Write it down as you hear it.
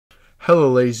Hello,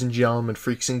 ladies and gentlemen,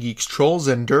 freaks and geeks, trolls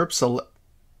and derps.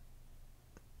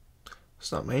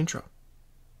 It's not my intro.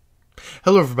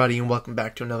 Hello, everybody, and welcome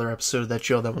back to another episode of that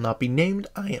show that will not be named.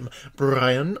 I am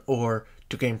Brian, or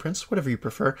 2gameprinc, whatever you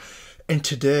prefer. And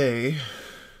today,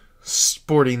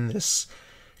 sporting this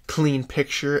clean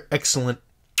picture, excellent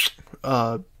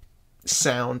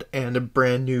sound, and a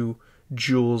brand new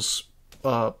Jules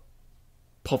Pulp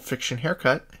Fiction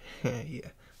haircut. Yeah,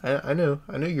 I know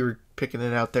you were picking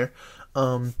it out there.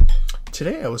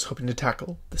 Today I was hoping to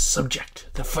tackle the subject,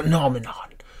 the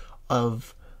phenomenon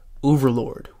of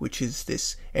Overlord, which is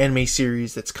this anime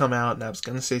series that's come out, and I was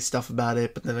going to say stuff about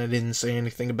it, but then I didn't say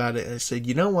anything about it, and I said,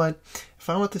 you know what, if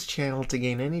I want this channel to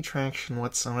gain any traction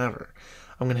whatsoever,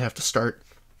 I'm going to have to start,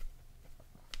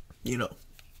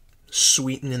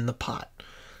 sweetening the pot. I'm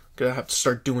going to have to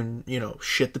start doing,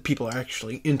 shit that people are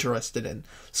actually interested in.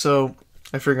 So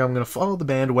I figure I'm going to follow the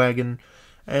bandwagon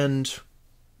and,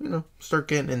 start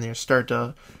getting in there, start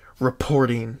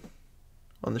reporting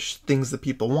on the things that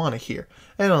people want to hear.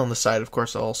 And on the side, of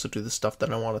course, I'll also do the stuff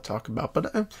that I want to talk about,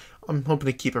 but I'm hoping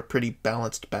to keep a pretty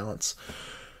balanced balance.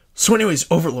 So anyways,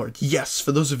 Overlord, yes,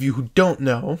 for those of you who don't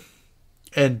know,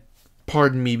 and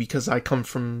pardon me because I come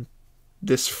from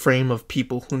this frame of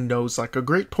people who knows like a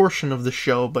great portion of the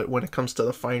show, but when it comes to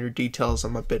the finer details,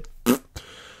 I'm a bit...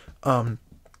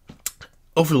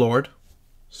 Overlord,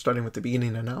 starting with the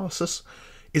beginning analysis,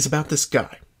 is about this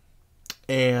guy.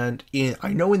 And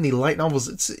I know in the light novels,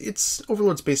 it's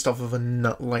Overlord's based off of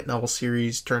a light novel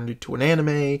series turned into an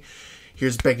anime.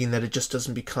 Here's begging that it just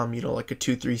doesn't become, like a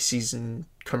 2-3 season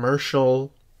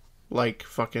commercial, like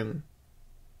fucking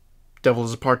Devil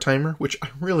is a Part-Timer, which I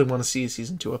really want to see a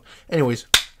season 2 of. Anyways,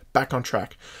 back on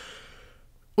track.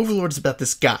 Overlord's about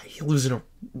this guy. He lives in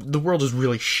the world is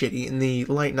really shitty. In the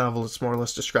light novel, it's more or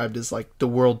less described as like the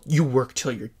world you work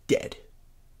till you're dead.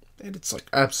 And it's like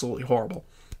absolutely horrible.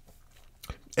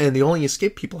 And the only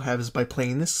escape people have is by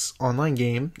playing this online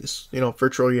game, this,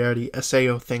 virtual reality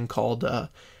SAO thing called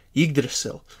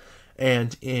Yggdrasil.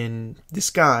 And in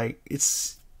this guy,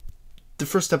 the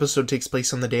first episode takes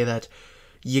place on the day that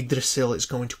Yggdrasil is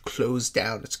going to close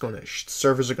down.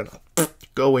 Servers are going to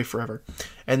go away forever.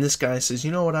 And this guy says,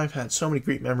 you know what, I've had so many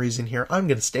great memories in here, I'm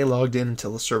going to stay logged in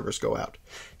until the servers go out.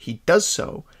 He does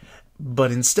so,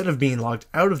 but instead of being logged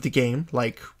out of the game,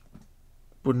 like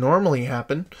would normally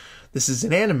happen, this is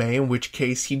an anime, in which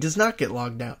case he does not get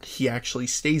logged out. He actually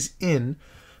stays in.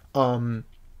 Other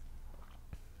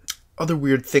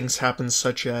weird things happen,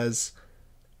 such as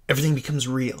everything becomes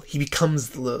real. He becomes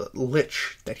the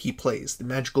lich that he plays, the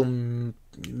magical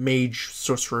mage,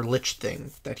 sorcerer, lich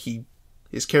thing that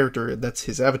his character, that's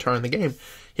his avatar in the game,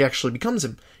 he actually becomes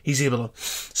him. He's able to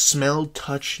smell,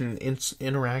 touch, and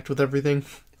interact with everything.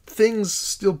 Things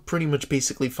still pretty much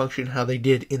basically function how they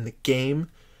did in the game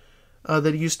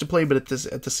that he used to play, but at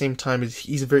the same time,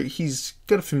 he's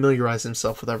got to familiarize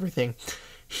himself with everything.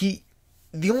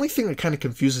 The only thing that kind of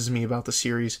confuses me about the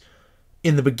series,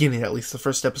 in the beginning at least, the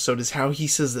first episode, is how he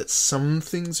says that some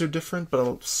things are different,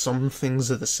 but some things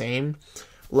are the same.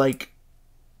 Like,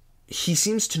 he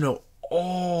seems to know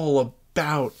all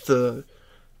about the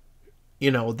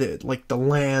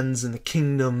lands and the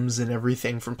kingdoms and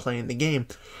everything from playing the game.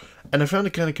 And I found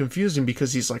it kind of confusing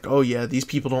because he's like, oh yeah, these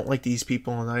people don't like these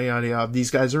people, and yada yada, these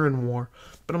guys are in war.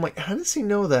 But I'm like, how does he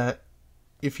know that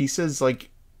if he says, like,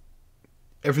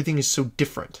 everything is so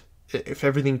different? If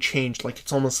everything changed, like,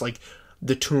 it's almost like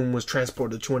the tomb was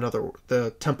transported to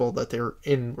the temple that they're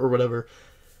in, or whatever.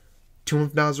 Tomb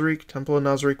of Nazarick? Temple of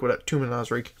Nazarick? Whatever. Tomb of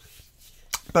Nazarick.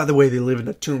 By the way, they live in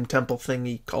a tomb temple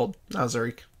thingy called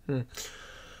Nazarick.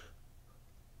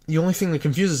 The only thing that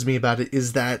confuses me about it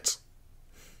is that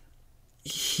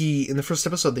in the first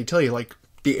episode, they tell you, like,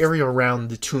 the area around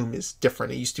the tomb is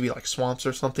different. It used to be, like, swamps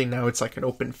or something. Now it's, like, an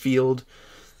open field.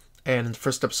 And in the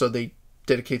first episode, they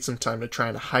dedicate some time to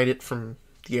trying to hide it from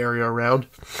the area around.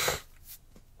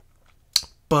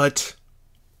 But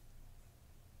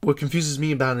what confuses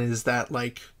me about it is that,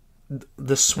 like,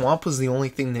 the swamp was the only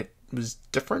thing that was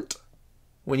different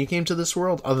when you came to this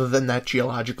world. Other than that,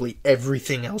 geologically,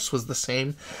 everything else was the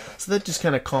same. So that just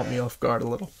kind of caught me off guard a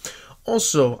little.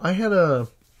 Also, I had a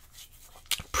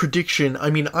prediction. I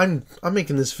mean, I'm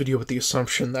making this video with the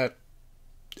assumption that,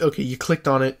 okay, you clicked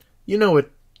on it, you know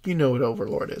what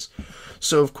Overlord is.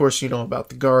 So, of course, you know about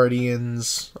the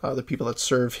Guardians, the people that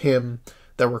serve him,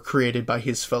 that were created by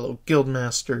his fellow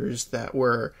guildmasters, that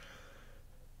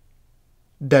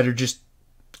are just,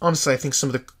 honestly, I think some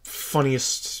of the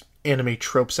funniest anime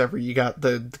tropes ever. You got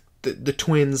the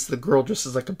twins, the girl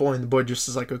dresses like a boy and the boy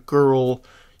dresses like a girl.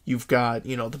 You've got, the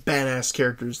badass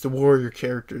characters, the warrior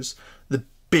characters, the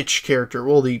bitch character,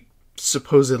 well, the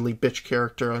supposedly bitch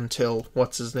character until,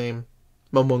 what's his name,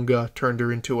 Momonga turned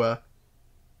her into a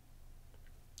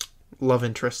love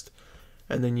interest.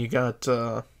 And then you got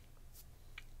the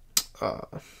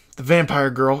vampire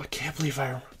girl. I can't believe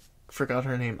I forgot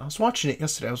her name. I was watching it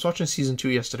yesterday. I was watching season 2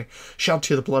 yesterday.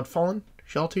 Shaltir the Bloodfallen?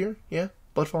 Shaltir? Yeah?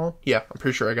 Bloodfallen? Yeah, I'm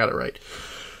pretty sure I got it right.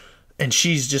 And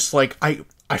she's just like, I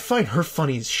find her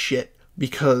funny as shit,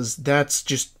 because that's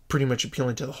just pretty much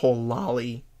appealing to the whole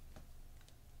lolly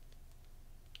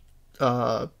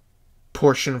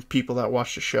portion of people that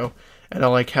watch the show. And I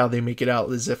like how they make it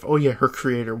out as if, oh yeah, her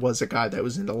creator was a guy that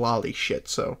was into lolly shit,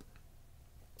 so.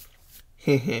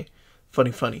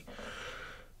 funny.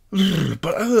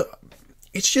 But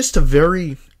it's just a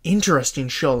very interesting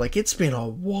show. Like, it's been a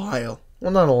while.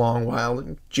 Well, not a long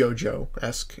while,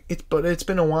 JoJo-esque. But it's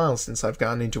been a while since I've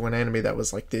gotten into an anime that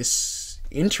was like this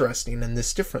interesting and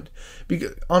this different.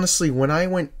 Because honestly, when I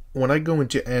go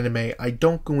into anime, I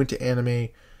don't go into anime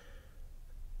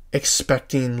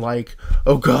expecting like,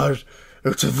 oh god,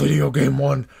 it's a video game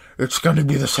one, it's gonna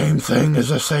be the same thing as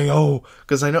SAO.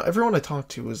 Because I know everyone I talk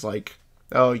to is like,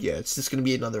 oh yeah, it's just gonna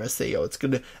be another SAO. It's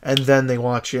gonna, and then they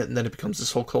watch it, and then it becomes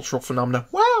this whole cultural phenomenon.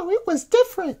 Wow, it was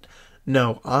different.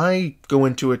 No, I go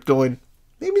into it going,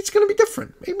 maybe it's gonna be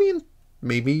different.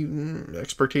 Maybe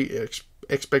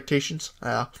expectations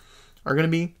are gonna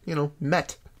be,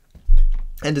 met.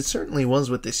 And it certainly was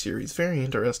with this series. Very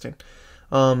interesting.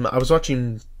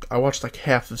 I watched like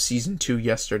half of season 2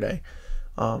 yesterday.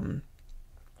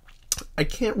 I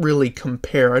can't really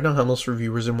compare. I know how most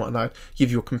reviewers and whatnot give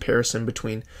you a comparison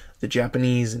between the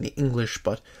Japanese and the English,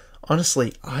 but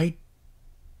honestly, I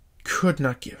could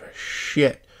not give a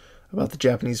shit about the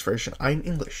Japanese version. I'm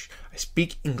English. I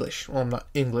speak English. Well, I'm not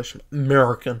English. I'm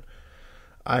American.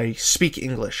 I speak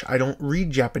English. I don't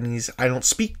read Japanese. I don't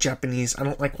speak Japanese. I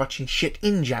don't like watching shit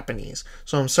in Japanese.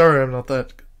 So I'm sorry I'm not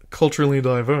that culturally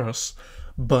diverse,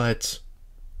 but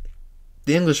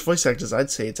the English voice actors, I'd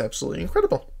say it's absolutely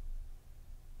incredible.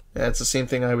 Yeah, it's the same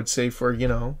thing I would say for,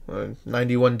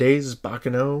 91 Days,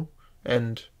 Baccano,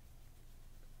 and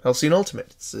Hellsing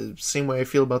Ultimate. It's the same way I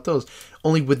feel about those.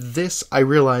 Only with this, I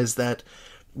realize that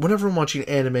whenever I'm watching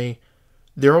anime,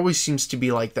 there always seems to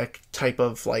be like that type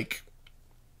of like,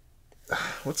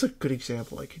 what's a good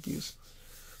example I could use?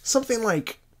 Something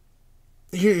like,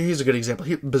 here's a good example.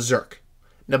 Berserk.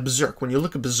 Now, Berserk, when you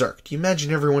look at Berserk, do you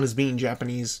imagine everyone as being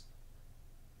Japanese?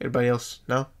 Anybody else?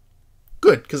 No?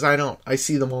 Good, because I don't. I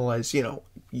see them all as,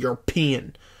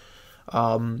 European.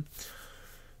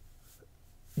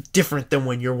 Different than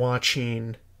when you're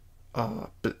watching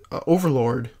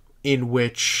Overlord, in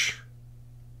which,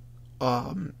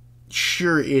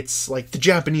 sure, it's like the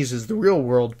Japanese is the real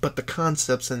world, but the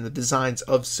concepts and the designs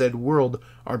of said world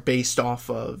are based off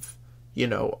of,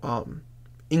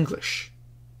 English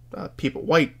people,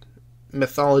 white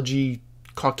mythology,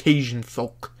 Caucasian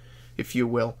folk, if you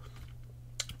will.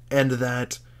 And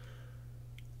that,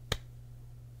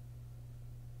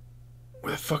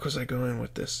 where the fuck was I going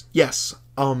with this? Yes,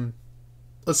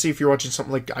 let's see if you're watching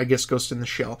something like, I guess, Ghost in the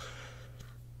Shell.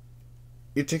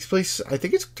 I think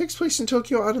it takes place in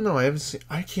Tokyo. I don't know.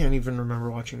 I can't even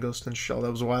remember watching Ghost in the Shell.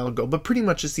 That was a while ago. But pretty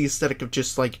much it's the aesthetic of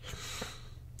just like,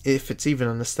 if it's even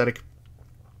an aesthetic,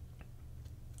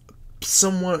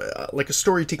 somewhat like a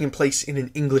story taking place in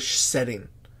an English setting.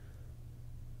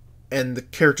 And the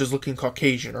characters looking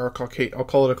Caucasian, or I'll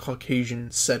call it a Caucasian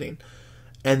setting.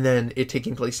 And then it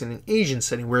taking place in an Asian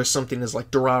setting, where something is like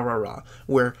Durarara,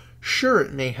 where sure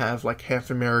it may have like half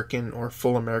American or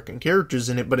full American characters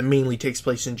in it, but it mainly takes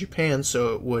place in Japan,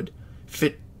 so it would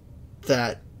fit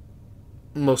that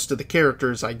most of the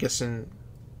characters, I guess in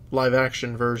live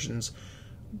action versions,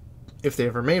 if they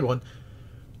ever made one,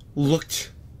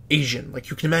 looked Asian. Like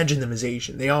you can imagine them as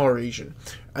Asian. They are Asian.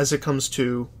 As it comes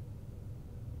to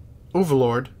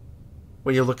Overlord,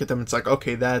 when you look at them, it's like,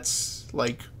 okay, that's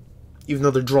like, even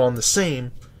though they're drawn the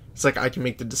same, it's like I can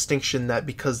make the distinction that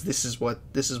because this is what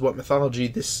mythology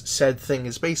this said thing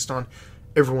is based on,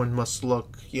 everyone must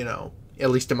look, at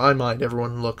least in my mind,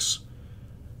 everyone looks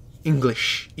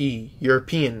English-y,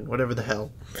 European, whatever the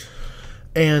hell.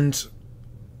 And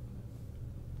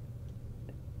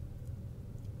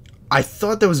I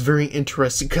thought that was very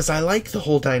interesting, because I like the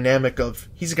whole dynamic of,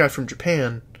 he's a guy from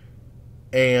Japan,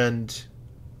 and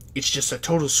it's just a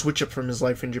total switch up from his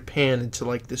life in Japan into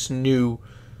like this new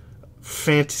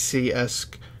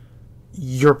fantasy-esque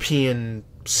European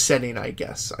setting, I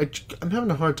guess. I'm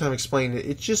having a hard time explaining it.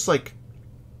 It's just like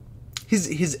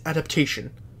his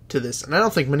adaptation to this. And I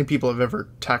don't think many people have ever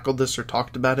tackled this or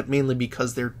talked about it, mainly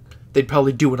because they'd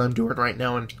probably do what I'm doing right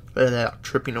now and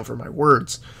tripping over my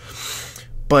words.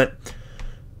 But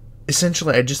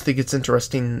essentially, I just think it's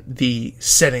interesting the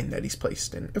setting that he's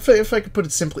placed in. If I could put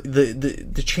it simply,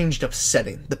 the changed up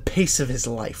setting, the pace of his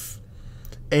life,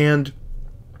 and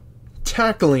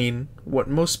tackling what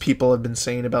most people have been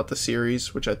saying about the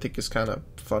series, which I think is kind of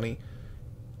funny,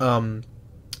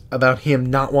 about him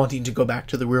not wanting to go back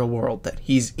to the real world, that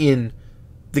he's in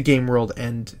the game world,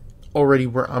 and already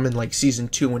where I'm in like season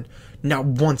 2, and not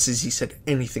once has he said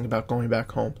anything about going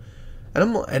back home.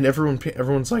 And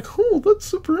everyone's like, oh, that's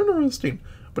super interesting.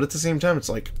 But at the same time, it's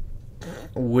like,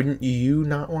 wouldn't you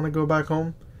not want to go back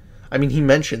home? I mean, he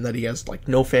mentioned that he has like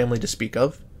no family to speak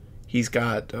of. He's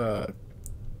got a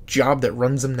job that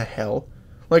runs him to hell.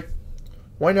 Like,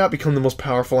 why not become the most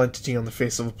powerful entity on the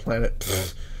face of the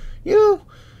planet? You know,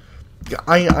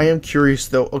 I am curious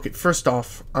though. Okay, first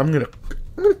off, I'm gonna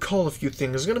call a few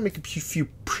things. I'm gonna make a few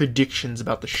predictions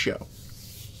about the show.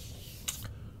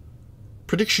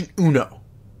 Prediction uno.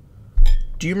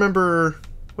 Do you remember,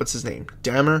 what's his name?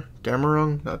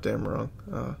 Damarung? Not Damarung.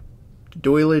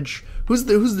 Doylage. Who's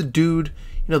the dude?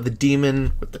 You know, the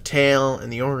demon with the tail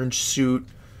and the orange suit.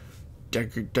 I'll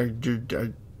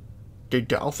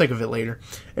think of it later.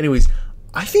 Anyways,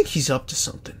 I think he's up to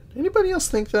something. Anybody else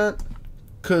think that?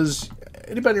 Because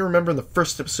anybody remember in the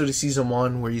first episode of season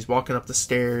 1 where he's walking up the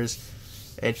stairs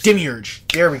and Demiurge.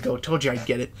 There we go. Told you I'd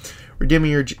get it. Where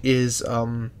Demiurge is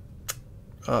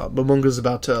Momonga's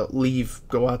about to leave,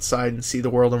 go outside and see the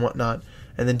world and whatnot,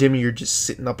 and then Demiurge is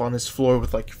sitting up on his floor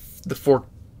with like the 4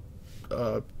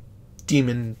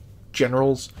 demon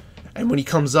generals, and when he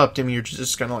comes up, Demiurge is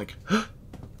just kind of like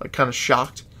kind of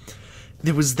shocked.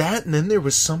 There was that, and then there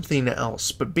was something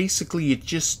else, but basically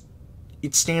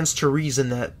it stands to reason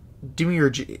that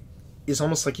Demiurge is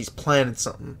almost like he's planning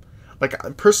something. Like,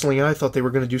 personally, I thought they were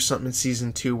going to do something in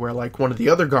season 2 where like one of the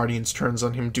other Guardians turns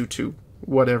on him due to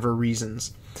whatever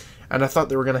reasons, and I thought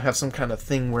they were going to have some kind of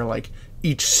thing where like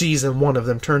each season one of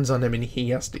them turns on him and he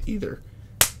has to either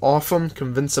off him,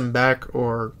 convince him back,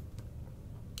 or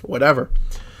whatever.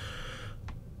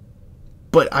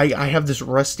 But I have this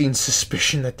resting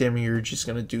suspicion that Demiurge is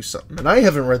going to do something, and I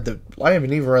haven't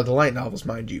even read the light novels,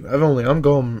 mind you. I'm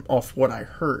going off what I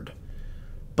heard,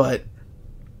 but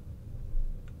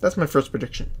that's my first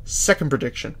prediction. Second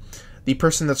prediction: the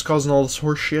person that's causing all this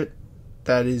horse shit,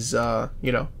 that is,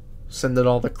 sending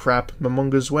all the crap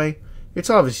Momonga's way, it's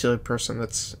obviously a person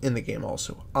that's in the game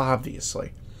also.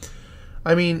 Obviously.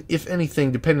 I mean, if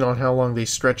anything, depending on how long they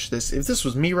stretch this, if this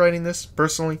was me writing this,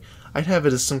 personally, I'd have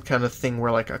it as some kind of thing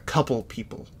where, like, a couple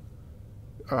people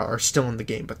are still in the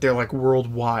game, but they're, like,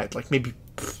 worldwide. Like, maybe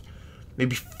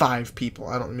 5 people.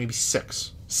 I don't know, maybe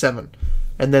 6, 7.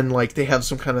 And then, like, they have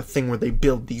some kind of thing where they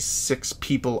build these 6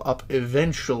 people up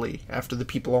eventually, after the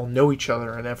people all know each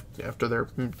other, and after they're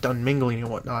done mingling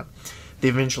and whatnot. They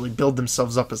eventually build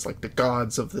themselves up as, like, the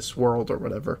gods of this world or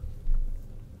whatever.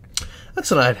 That's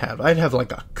what I'd have. I'd have,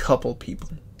 like, a couple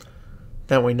people.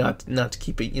 That way, not to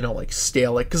keep it, like,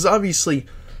 stale. Like, because obviously,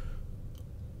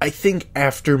 I think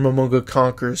after Momonga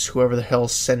conquers whoever the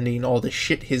hell's sending all this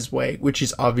shit his way, which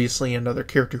is obviously another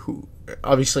person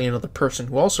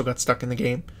who also got stuck in the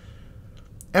game,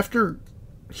 after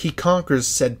he conquers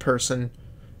said person,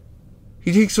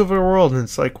 he takes over the world, and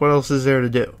it's like, what else is there to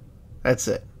do? That's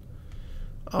it.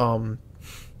 I'd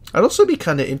also be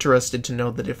kind of interested to know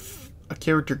that if a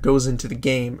character goes into the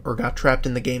game, or got trapped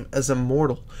in the game as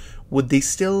immortal, would they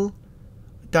still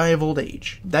die of old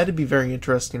age? That'd be very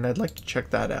interesting. I'd like to check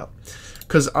that out.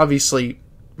 Because obviously,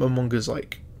 Momonga's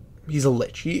like, he's a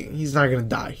lich. He's not going to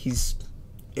die. He's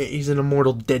an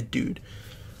immortal dead dude.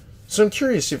 So I'm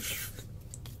curious if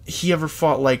he ever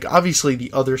fought, like, obviously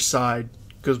the other side,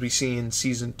 because we see in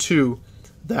season 2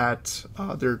 that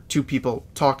there are 2 people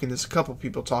talking, there's a couple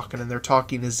people talking, and they're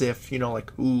talking as if,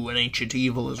 like, ooh, an ancient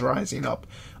evil is rising up.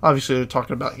 Obviously they're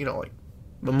talking about, like,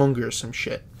 Momonga or some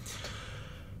shit.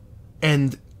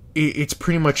 And it's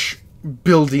pretty much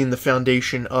building the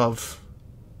foundation of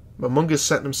Momonga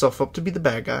setting himself up to be the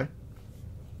bad guy,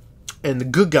 and the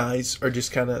good guys are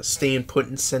just kind of staying put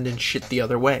and sending shit the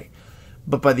other way.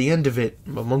 But by the end of it,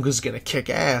 Momonga's going to kick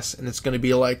ass, and it's going to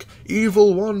be like,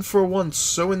 evil won for once,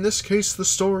 so in this case the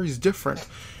story's different.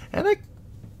 And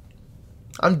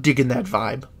I'm digging that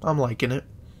vibe. I'm liking it.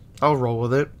 I'll roll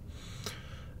with it.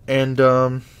 And,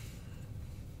 what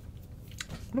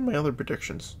are my other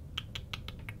predictions?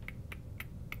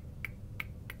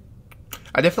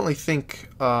 I definitely think,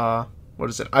 what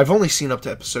is it? I've only seen up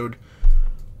to episode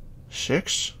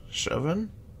 6,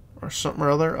 7, or something or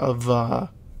other of, I've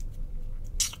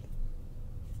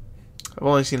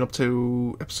only seen up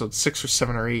to episode 6 or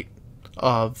 7 or 8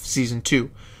 of season 2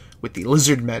 with the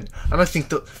lizard men. And I think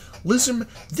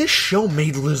This show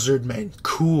made lizard men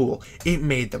cool. It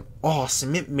made them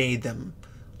awesome. It made them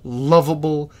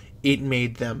lovable. It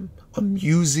made them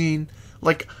amusing.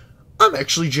 Like, I'm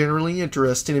actually generally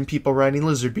interested in people riding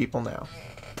lizard people now.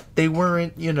 They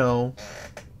weren't, you know,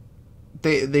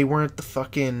 they weren't the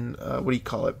fucking, what do you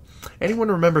call it? Anyone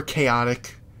remember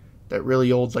Chaotic? That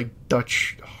really old, like,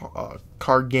 Dutch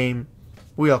card game?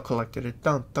 We all collected it.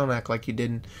 Don't act like you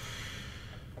didn't.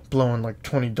 Blowing like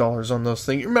 $20 on those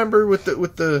things. You remember with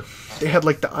the they had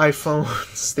like the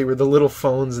iPhones. They were the little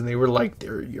phones, and they were like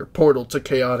they're your portal to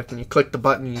Chaotic, and you click the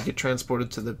button and you get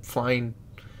transported to the flying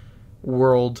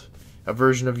world. A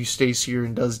version of you stays here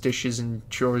and does dishes and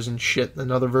chores and shit.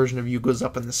 Another version of you goes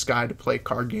up in the sky to play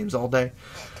card games all day.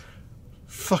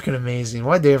 Fucking amazing.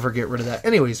 Why'd they ever get rid of that?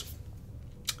 Anyways,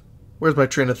 where's my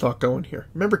train of thought going here?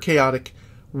 Remember Chaotic,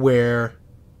 where...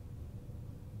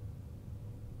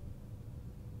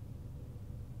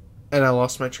 And I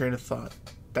lost my train of thought.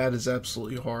 That is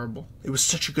absolutely horrible. It was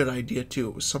such a good idea, too.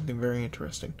 It was something very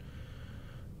interesting.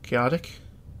 Chaotic,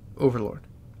 Overlord.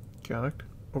 Chaotic,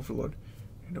 Overlord.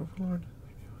 And Overlord.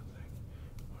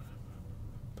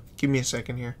 Give me a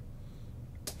second here.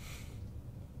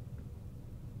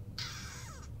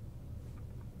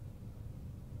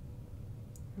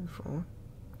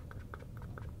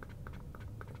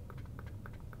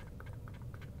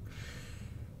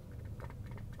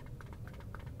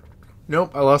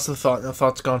 Nope, I lost the thought. The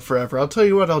thought's gone forever. I'll tell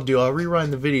you what I'll do. I'll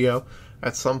rewind the video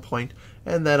at some point,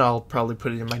 and then I'll probably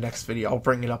put it in my next video. I'll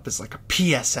bring it up as like a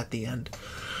PS at the end.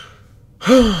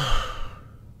 And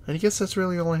I guess that's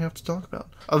really all I have to talk about.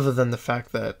 Other than the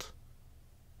fact that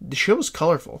the show is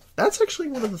colorful. That's actually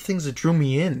one of the things that drew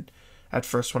me in at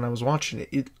first when I was watching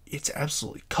it. It's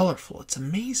absolutely colorful. It's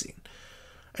amazing.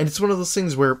 And it's one of those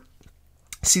things where,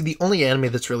 see, the only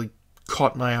anime that's really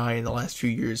caught my eye in the last few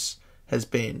years has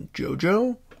been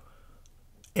JoJo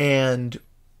and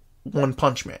One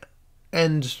Punch Man.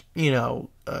 And, you know,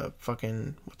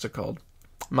 fucking, what's it called?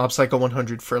 Mob Psycho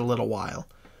 100 for a little while.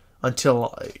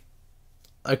 Until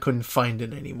I couldn't find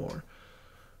it anymore.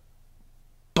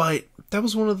 But that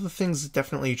was one of the things that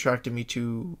definitely attracted me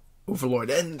to Overlord.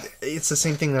 And it's the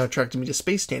same thing that attracted me to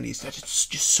Space Dandies. That it's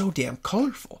just so damn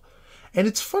colorful. And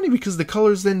it's funny because the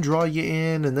colors then draw you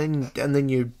in, and then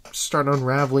you start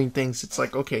unraveling things. It's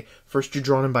like, okay, first you're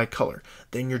drawn in by color,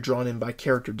 then you're drawn in by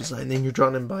character design, then you're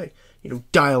drawn in by, you know,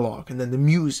 dialogue, and then the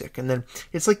music, and then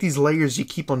it's like these layers you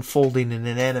keep unfolding in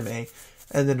an anime,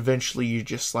 and then eventually you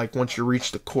just, like, once you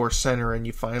reach the core center and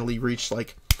you finally reach,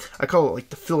 like, I call it like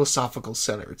the philosophical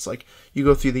center. It's like you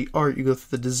go through the art, you go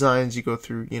through the designs, you go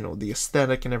through, you know, the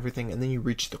aesthetic and everything, and then you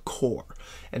reach the core.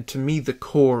 And to me, the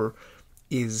core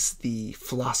is the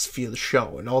philosophy of the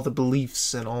show and all the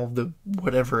beliefs and all the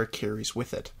whatever it carries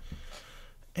with it.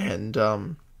 And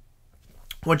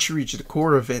once you reach the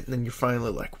core of it, and then you're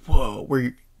finally like, whoa,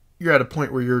 where you're at a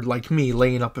point where you're like me,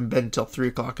 laying up in bed until 3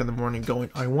 o'clock in the morning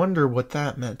going, I wonder what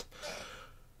that meant.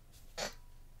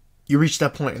 You reach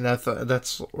that point, and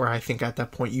that's where I think at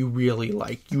that point you really,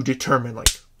 like, you determine,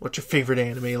 like, what's your favorite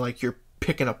anime. Like, you're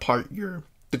picking apart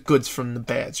the goods from the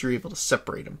bads. You're able to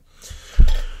separate them.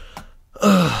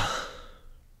 And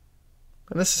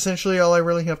that's essentially all I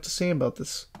really have to say about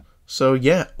this. So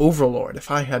yeah, Overlord. If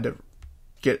I had to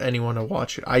get anyone to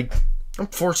watch it, I'm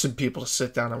forcing people to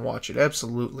sit down and watch it.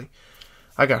 Absolutely.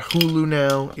 I got Hulu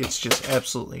now. It's just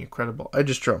absolutely incredible. I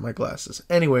just dropped my glasses.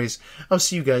 Anyways, I'll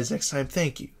see you guys next time.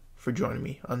 Thank you for joining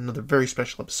me on another very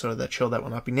special episode of that show that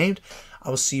will not be named. I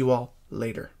will see you all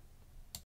later.